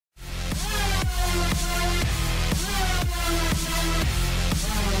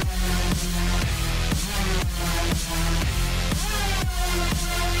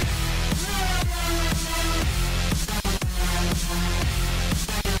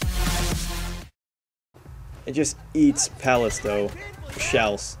It just eats pellets though.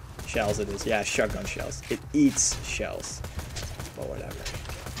 Shells. Shells it is. Yeah, shotgun shells. It eats shells. But whatever.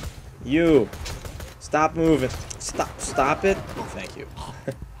 You! Stop moving. Stop it. Oh, thank you.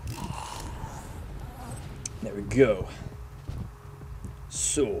 There we go.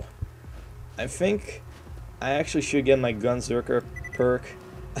 So, I think I actually should get my Gunzerker perk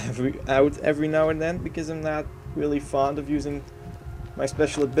every now and then, because I'm not really fond of using my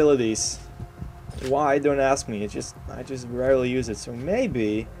special abilities. Why? Don't ask me. I just rarely use it. So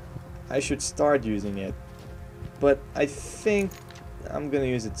maybe I should start using it. But I think I'm gonna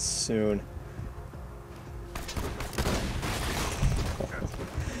use it soon.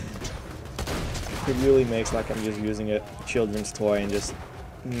 It really makes like I'm just using a children's toy and just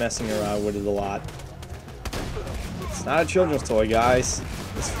messing around with it a lot. It's not a children's toy, guys.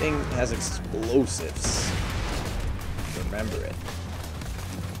 This thing has explosives. Remember it.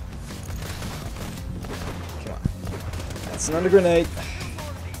 Come on. That's another grenade.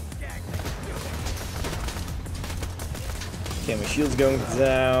 Okay, my shield's going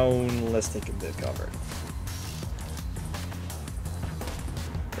down. Let's take a bit of cover.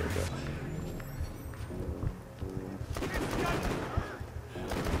 There we go.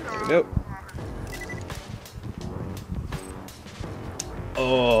 There we go.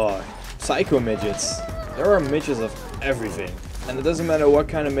 Oh, psycho midgets. There are midgets of everything. And it doesn't matter what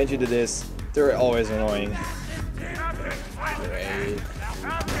kind of midget it is, they're always annoying. Great.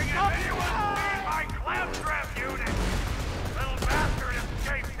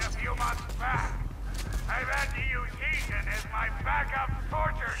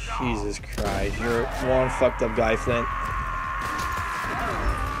 Jesus Christ, you're one fucked up guy, Flint.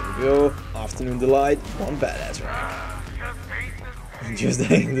 There we go. Afternoon Delight, one badass rank. Just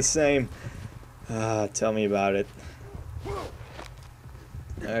ain't the same. Tell me about it.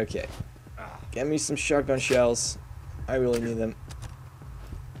 Okay. Get me some shotgun shells. I really need them.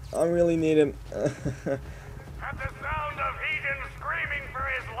 I really need them. At the sound of Heathen screaming for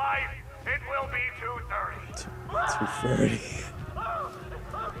his life, it will be 2:30. 2:30.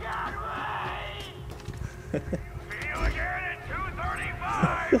 See you again at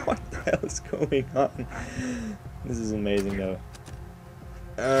 2:35. What the hell is going on? This is amazing though.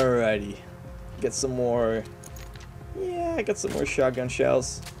 Alrighty. Get some more. Yeah, I got some more shotgun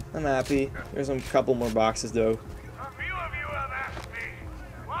shells. I'm happy. There's a couple more boxes though. A few of you have asked me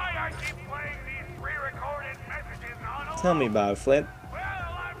why I keep playing these pre-recorded messages on. Tell me about it, Flint. Well,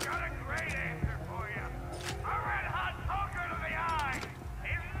 I've got a great answer for you. A red-hot poker to the eye.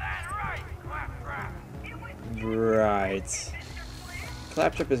 Isn't that right, Claptrap? Right.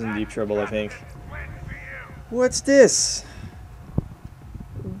 Claptrap is in deep trouble, I think. What's this?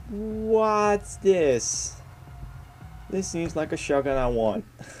 What's this? This seems like a shotgun I want.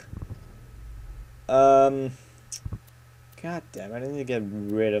 God damn, I need to get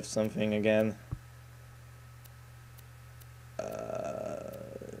rid of something again.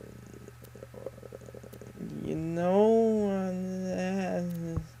 You know,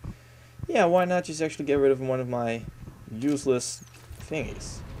 yeah, why not just actually get rid of one of my useless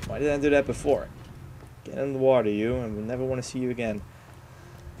thingies? Why did I do that before? Get in the water, you, and we'll never want to see you again.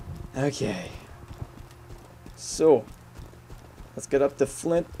 Okay. So, let's get up to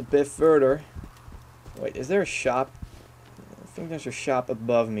Flint a bit further. Wait, is there a shop? I think there's a shop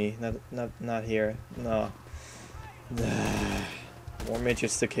above me. Not here. No. More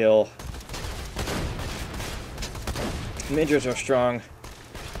midgets to kill. Midgets are strong.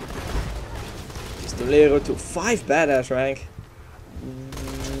 Pistolero to 5 badass rank.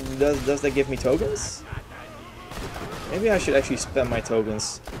 Does that give me tokens? Maybe I should actually spend my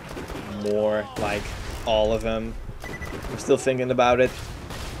tokens more, like all of them. I'm still thinking about it.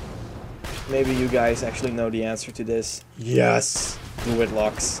 Maybe you guys actually know the answer to this. Yes! Do it,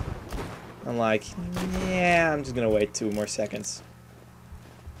 Lux. I'm like, yeah, I'm just gonna wait 2 more seconds.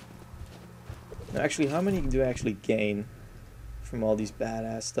 Actually, how many do I actually gain from all these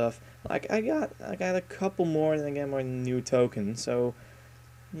badass stuff? Like, I got a couple more and I get my new token, so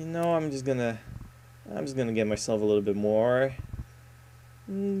you know, I'm just gonna get myself a little bit more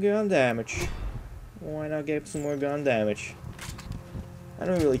gun damage. Why not get some more gun damage? I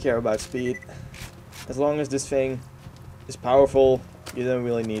don't really care about speed. As long as this thing is powerful, you don't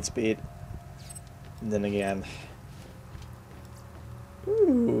really need speed. And then again.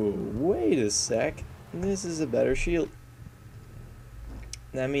 Ooh, wait a sec. This is a better shield.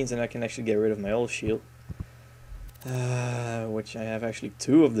 That means that I can actually get rid of my old shield. Which I have actually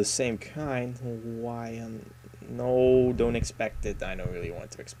 2 of the same kind. Why? No, don't expect it. I don't really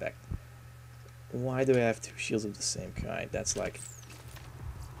want to expect. Why do I have 2 shields of the same kind? That's like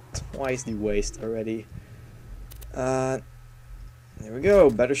twice the waste already. There we go.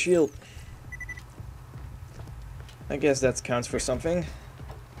 Better shield. I guess that counts for something.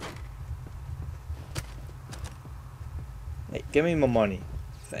 Hey, give me my money.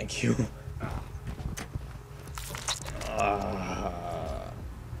 Thank you.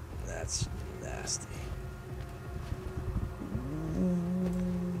 That's nasty.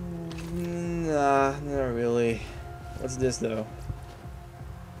 Nah, not really. What's this though?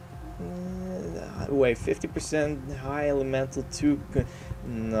 Wait, 50% high elemental 2.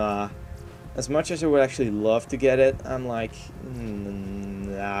 Nah. As much as I would actually love to get it, I'm like,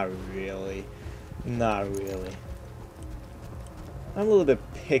 not really. Not really. I'm a little bit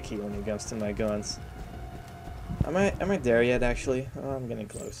picky when it comes to my guns. Am I there yet actually? Oh, I'm getting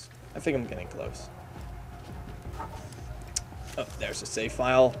close. I think I'm getting close. Oh, there's a save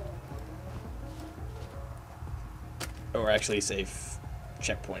file. Or actually save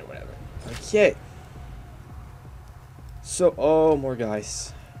checkpoint or whatever. Okay. So, oh, more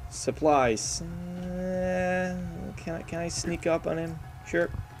guys. Supplies. Can I sneak up on him? Sure.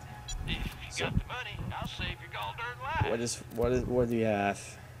 If you got the money, I'll save your goddamn life. What do you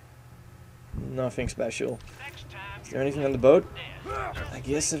have? Nothing special. Next time Is there anything on the boat? I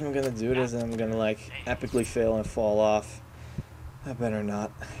guess if I'm gonna do this, I'm gonna like epically fail and fall off. I better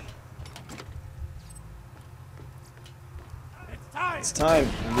not. It's time,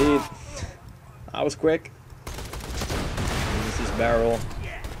 indeed. I was quick. Use this barrel.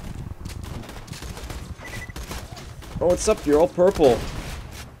 Oh, what's up? You're all purple.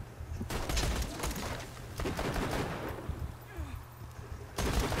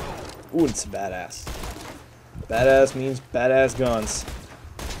 Ooh, it's badass. Badass means badass guns.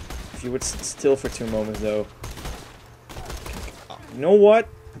 If you would sit still for 2 moments, though. You know what?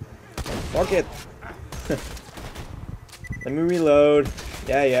 Fuck it. Let me reload.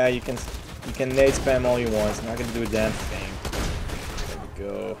 Yeah, you can nade spam all you want. It's not gonna do a damn thing. There we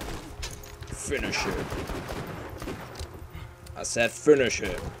go. Finish it. I said finish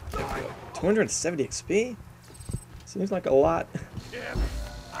it. There we go. 270 XP? Seems like a lot.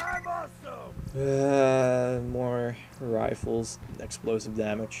 I'm awesome. More rifles, explosive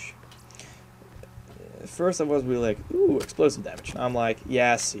damage. At first I was really like, ooh, explosive damage. I'm like,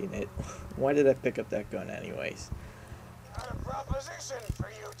 yeah, I've seen it. Why did I pick up that gun anyways? Got a proposition for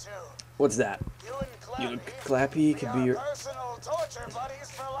you two. What's that? You and Clappy, You look Clappy could be your... personal torture buddies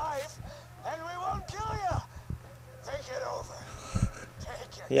for life, and we won't kill you. Think it over.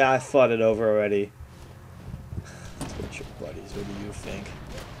 Take it. Yeah, I fought it over already. Torture buddies, what do you think?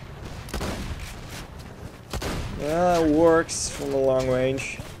 Well, it works from a long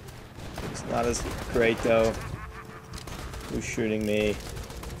range. It's not as great though. Who's shooting me?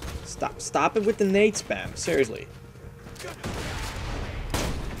 Stop it with the nade spam, seriously.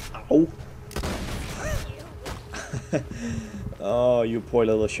 Ow. Oh, you poor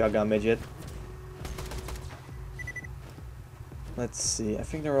little shotgun midget. Let's see, I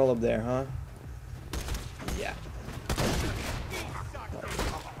think they're all up there, huh? Yeah.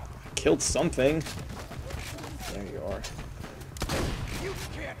 Killed something. There you are.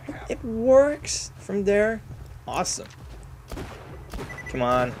 It works from there. Awesome. Come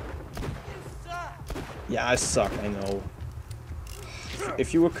on. Yeah, I suck, I know.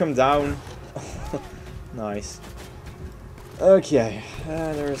 If you would come down. Nice. Okay,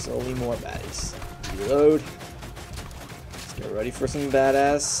 there's only more baddies. Reload. Let's get ready for some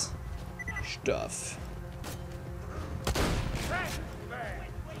badass stuff.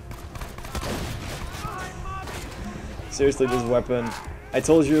 Seriously, this weapon. I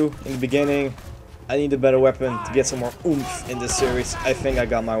told you in the beginning, I need a better weapon to get some more oomph in this series. I think I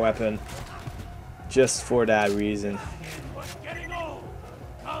got my weapon. Just for that reason.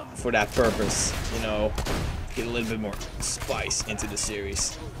 For that purpose, you know. Get a little bit more spice into the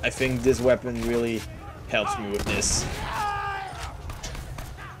series. I think this weapon really helps me with this.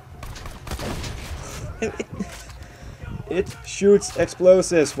 It shoots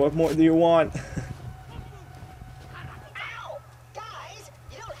explosives. What more do you want?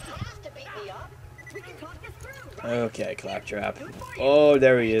 Okay, Claptrap. Oh,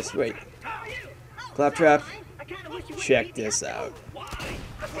 there he is. Wait. Claptrap, check this out.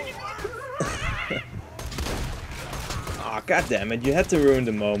 Aw, oh, goddammit, you had to ruin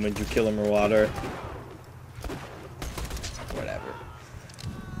the moment, you kill him or water. Whatever.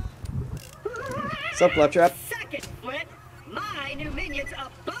 What's up, Claptrap?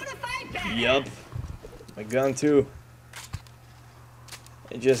 Yup. My gun too.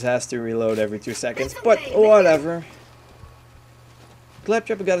 It just has to reload every 2 seconds, but whatever.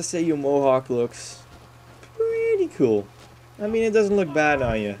 Claptrap, I gotta say your mohawk looks pretty cool. I mean, it doesn't look bad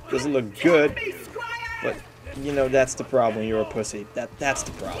on you. It doesn't look good, but you know, that's the problem. You're a pussy. That's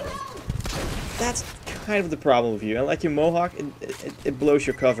the problem. That's kind of the problem with you. And like your mohawk, it blows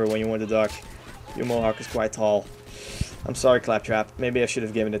your cover when you want to duck. Your mohawk is quite tall. I'm sorry, Claptrap. Maybe I should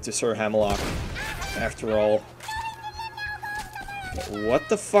have given it to Sir Hammerlock. After all. What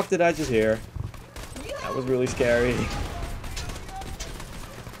the fuck did I just hear? That was really scary.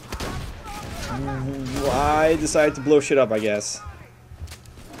 I decided to blow shit up, I guess.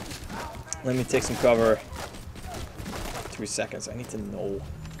 Let me take some cover. 3 seconds. I need to know.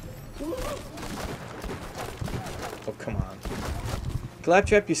 Oh, come on.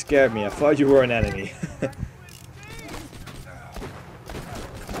 Claptrap, you scared me. I thought you were an enemy. Come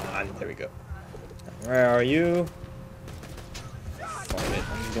on. There we go. Where are you? Fuck it.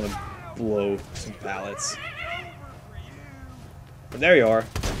 I'm just gonna blow some pallets. But there you are.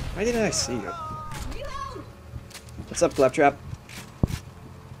 Why didn't I see you? What's up, Claptrap?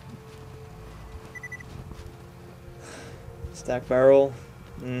 Stack barrel.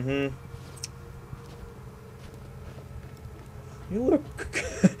 Mm-hmm.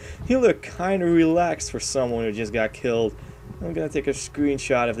 You look kind of relaxed for someone who just got killed. I'm gonna take a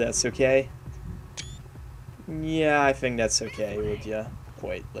screenshot if that's okay. Yeah, I think that's okay, would ya?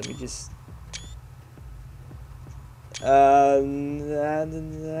 Wait, let me just...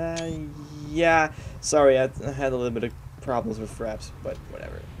 yeah, sorry, I had a little bit of problems with fraps, but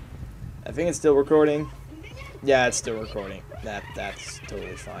whatever. I think it's still recording. Yeah, it's still recording. That's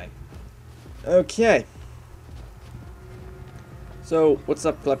totally fine. Okay. So, what's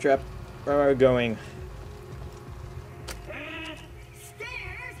up, Claptrap? Where are we going?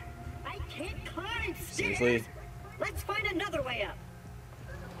 Stairs? I can't climb stairs. Seriously? Let's find another way up.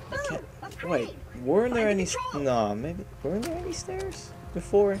 Ooh, a crane. Wait, weren't there Find any... control. No, maybe... Weren't there any stairs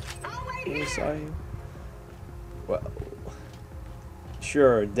before I'll wait when we here. saw you? Well...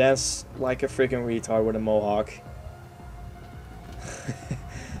 Sure, dance like a freaking retard with a mohawk.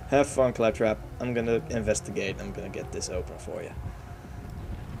 Have fun, Claptrap. I'm gonna investigate. I'm gonna get this open for you.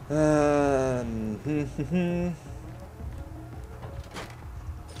 I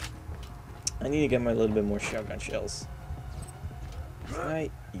need to get my little bit more shotgun shells.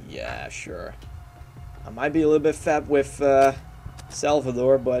 Right? Yeah, sure. I might be a little bit fat with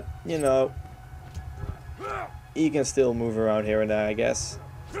Salvador, but you know, he can still move around here and there, I guess.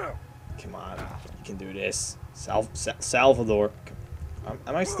 Come on, you can do this. Salvador.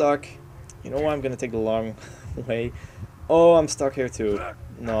 Am I stuck? You know what? I'm gonna take the long way. Oh, I'm stuck here too.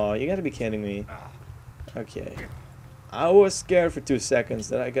 No, you gotta be kidding me. Okay. I was scared for 2 seconds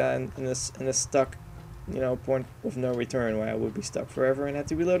that I got in this stuck, you know, point of no return where I would be stuck forever and had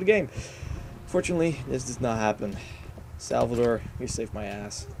to reload the game. Fortunately, this does not happen. Salvador, you saved my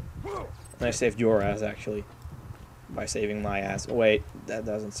ass. And I saved your ass, actually. By saving my ass. Wait, that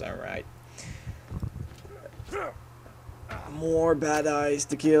doesn't sound right. More bad eyes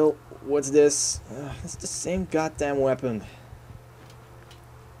to kill. What's this? It's the same goddamn weapon.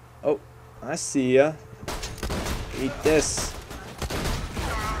 Oh, I see ya. Eat this.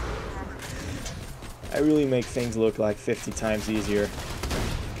 I really make things look like 50 times easier.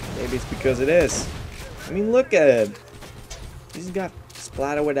 Maybe it's because it is. I mean, look at it. He's got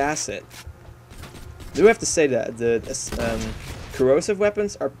splattered with acid. I do have to say that the corrosive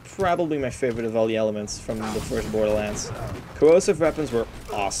weapons are probably my favorite of all the elements from the first Borderlands. Corrosive weapons were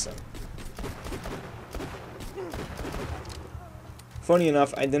awesome. Funny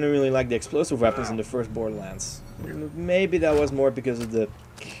enough, I didn't really like the explosive weapons in the first Borderlands. Maybe that was more because of the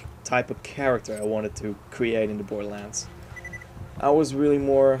type of character I wanted to create in the Borderlands. I was really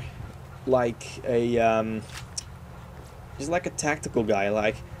more like a, just like a tactical guy.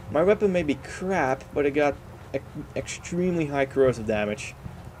 Like, my weapon may be crap, but it got extremely high corrosive damage.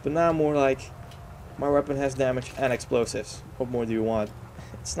 But now I'm more like, my weapon has damage and explosives. What more do you want?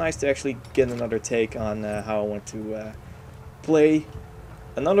 It's nice to actually get another take on how I want to play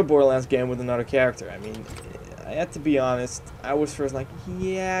another Borderlands game with another character. I mean, I have to be honest, I was first like,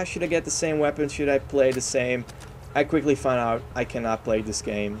 yeah, should I get the same weapon? Should I play the same? I quickly found out I cannot play this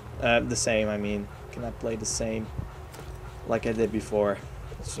game, cannot play the same like I did before.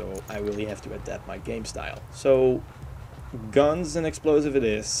 So I really have to adapt my game style. So guns and explosive it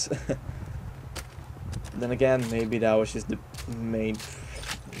is. Then again, maybe that was just the main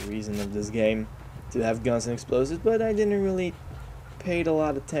reason of this game, to have guns and explosives, but I didn't really pay a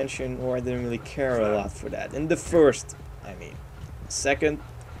lot of attention, or I didn't really care a lot for that. In the first, I mean. Second,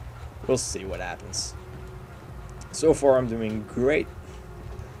 we'll see what happens. So far I'm doing great.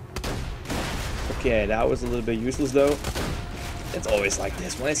 Okay, that was a little bit useless though. It's always like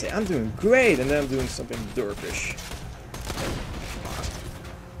this when I say I'm doing great and then I'm doing something derpish.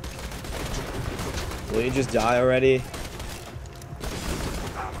 Will you just die already?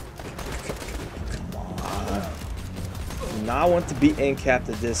 Come on. Do not want to be in-capped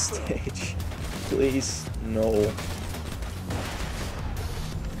at this stage. Please, no.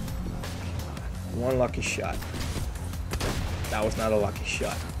 One lucky shot. That was not a lucky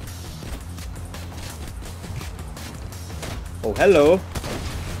shot. Oh, hello.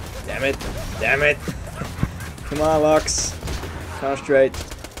 Damn it. Damn it. Come on, Lux. Concentrate.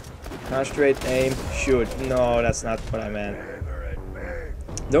 Concentrate, aim, shoot. No, that's not what I meant.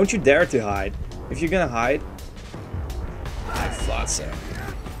 Don't you dare to hide. If you're gonna hide... I thought so.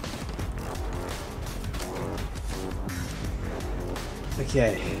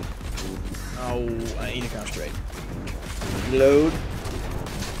 Okay. Oh, I need to concentrate. Reload.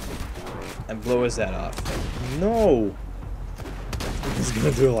 And blow his head off. No! I'm just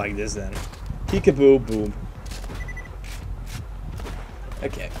gonna do it like this then. Peekaboo, boom.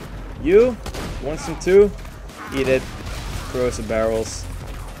 Okay. You want some too? Eat it. Throw some barrels.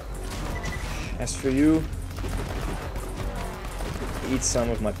 As for you, eat some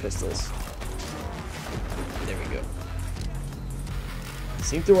of my pistols. There we go.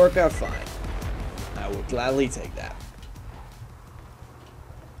 Seemed to work out fine. I would gladly take that.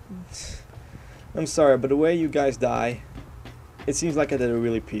 I'm sorry, but the way you guys die, it seems like I did it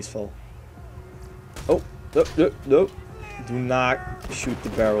really peaceful. Oh, no, no, no. Do not shoot the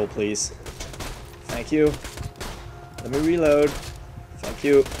barrel, please. Thank you. Let me reload. Thank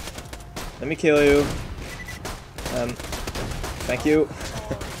you. Let me kill you. Thank you.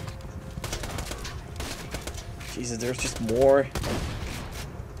 Jesus, there's just more.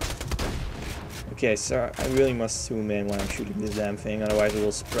 Okay, so I really must zoom in when I'm shooting this damn thing, otherwise it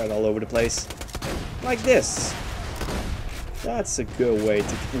will spread all over the place. Like this. That's a good way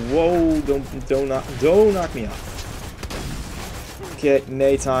to... Whoa, don't knock me off. Okay,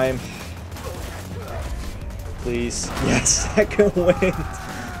 nay time. Please. Yes, second wind.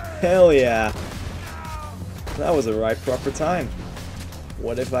 Hell yeah. That was the right proper time.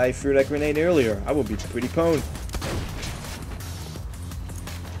 What if I threw that grenade earlier? I would be pretty pwned.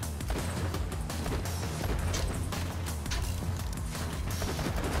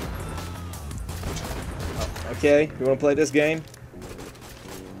 Oh, okay, you wanna play this game?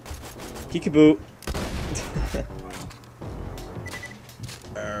 Peekaboo.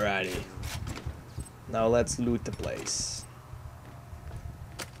 Alrighty. Now let's loot the place.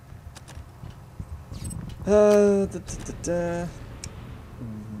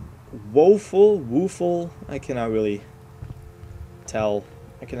 Woeful? I cannot really tell.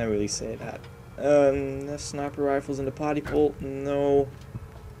 I cannot really say that. Sniper rifles in the party pool? No.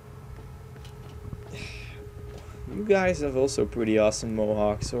 You guys have also pretty awesome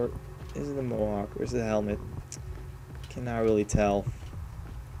mohawks, or is it a mohawk, or is it a helmet? Cannot really tell.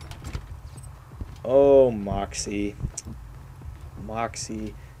 Oh, Moxie.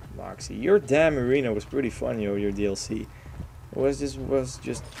 Moxie. Your damn arena was pretty funny, or your DLC. It was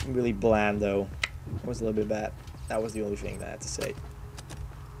just really bland though. It was a little bit bad. That was the only thing that I had to say.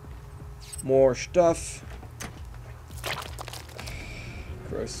 More stuff.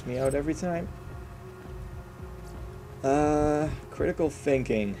 Grosses me out every time. Critical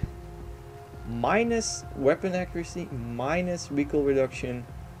thinking. Minus weapon accuracy, minus recoil reduction.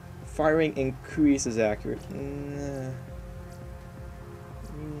 Firing increases accuracy.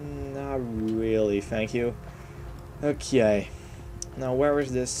 Not really, thank you. Okay. Now where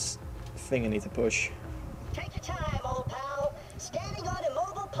is this thing I need to push? Take your time, old pal. Standing on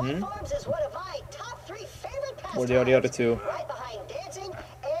immobile platforms is one of my top 3 favorite pastimes. What are the other two? Right behind dancing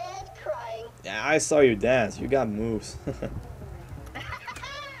and crying. Yeah, I saw you dance. You got moves.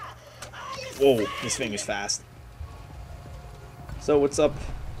 Whoa, this thing is fast. So what's up,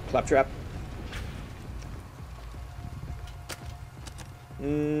 Claptrap?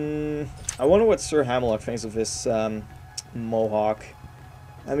 I wonder what Sir Hamlock thinks of his mohawk.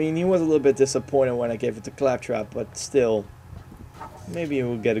 I mean, he was a little bit disappointed when I gave it to Claptrap, but still, maybe he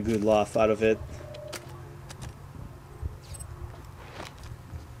will get a good laugh out of it.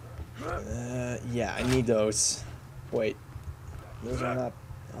 Yeah, I need those. Wait, those are not.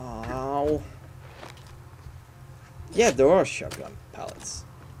 Oh. Yeah, there are shotgun pallets.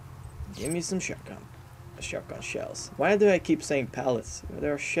 Give me some shotgun shells. Why do I keep saying pallets?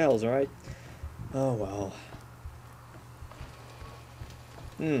 There are shells, right? Oh well.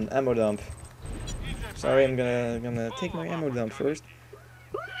 Ammo dump. Sorry, I'm gonna take my ammo dump first.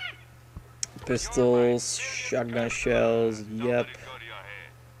 Pistols, shotgun shells, yep.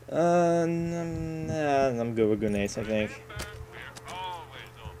 I'm good with grenades, I think.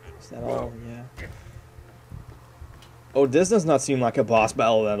 Is that all? Yeah. Oh, this does not seem like a boss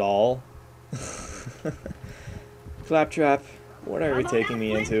battle at all. Claptrap, what are you taking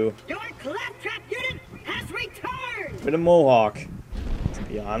me into? Your claptrap unit has returned! With a mohawk, to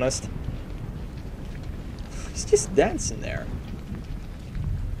be honest. He's just dancing there.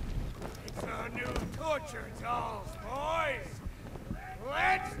 It's a new torture dolls, boys.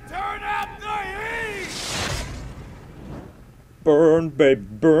 Let's turn up the heat. Burn, baby,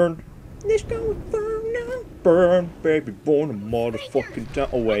 burn. Let's go burn now. Burn, baby, burn a motherfucking town.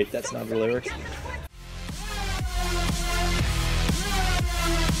 Oh wait, that's not the lyrics.